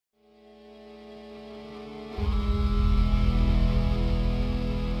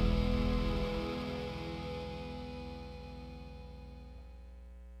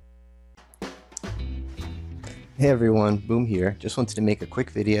Hey everyone, Boom here. Just wanted to make a quick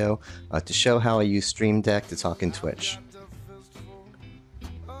video to show how I use Stream Deck to talk in Twitch.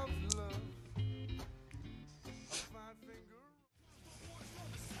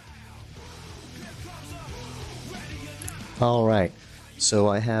 Alright, so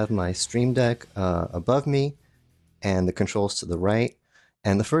I have my Stream Deck above me and the controls to the right.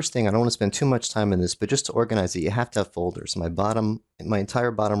 And the first thing, I don't want to spend too much time on this, but just to organize it, you have to have folders. My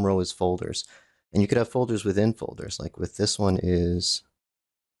entire bottom row is folders. And you could have folders within folders. Like with this one is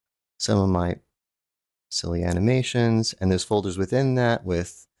some of my silly animations, and there's folders within that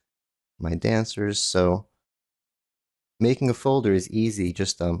with my dancers. So making a folder is easy.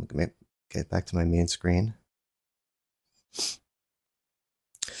 Just get back to my main screen.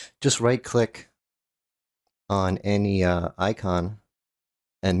 Just right click on any icon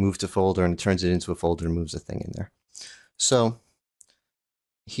and move to folder, and it turns it into a folder and moves a thing in there. So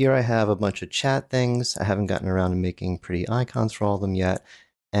here I have a bunch of chat things. I haven't gotten around to making pretty icons for all of them yet.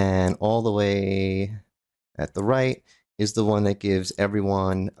 And all the way at the right is the one that gives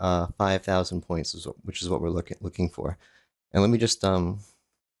everyone 5,000 points, which is what we're looking for. And let me just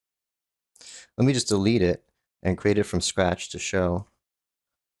delete it and create it from scratch to show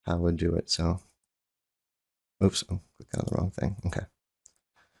how I would do it. So, oops, I'm clicking on the wrong thing. Okay.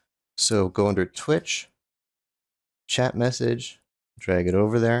 So go under Twitch, chat message, drag it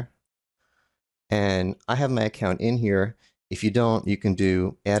over there. And I have my account in here. If you don't, you can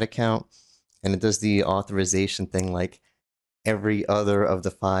do add account, and it does the authorization thing like every other of the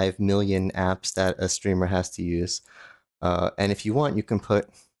 5 million apps that a streamer has to use. And if you want, you can put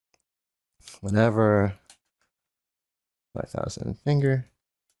whatever, 5,000 finger.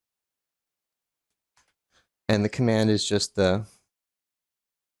 And the command is just that's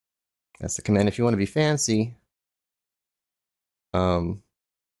the command. If you want to be fancy,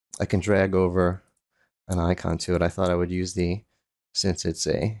 I can drag over an icon to it. I thought I would use since it's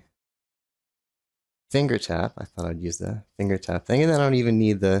a finger tap, I thought I'd use the finger tap thing, and then I don't even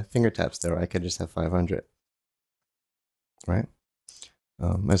need the finger taps there. I could just have 500, right?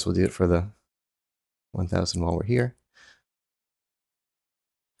 Might as well do it for the 1,000 while we're here.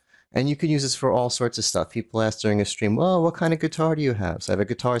 And you can use this for all sorts of stuff. People ask during a stream, well, what kind of guitar do you have? So I have a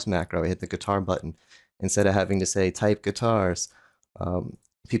guitars macro. I hit the guitar button instead of having to say type guitars.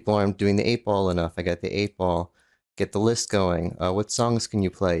 People aren't doing the 8-ball enough. I got the 8-ball. Get the list going. What songs can you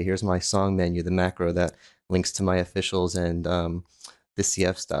play? Here's my song menu, the macro that links to my officials and the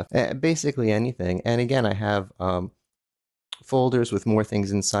CF stuff. Basically anything. And again, I have folders with more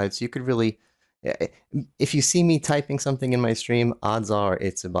things inside. So you could really, if you see me typing something in my stream, odds are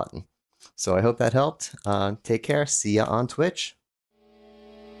it's a button. So I hope that helped. Take care. See ya on Twitch.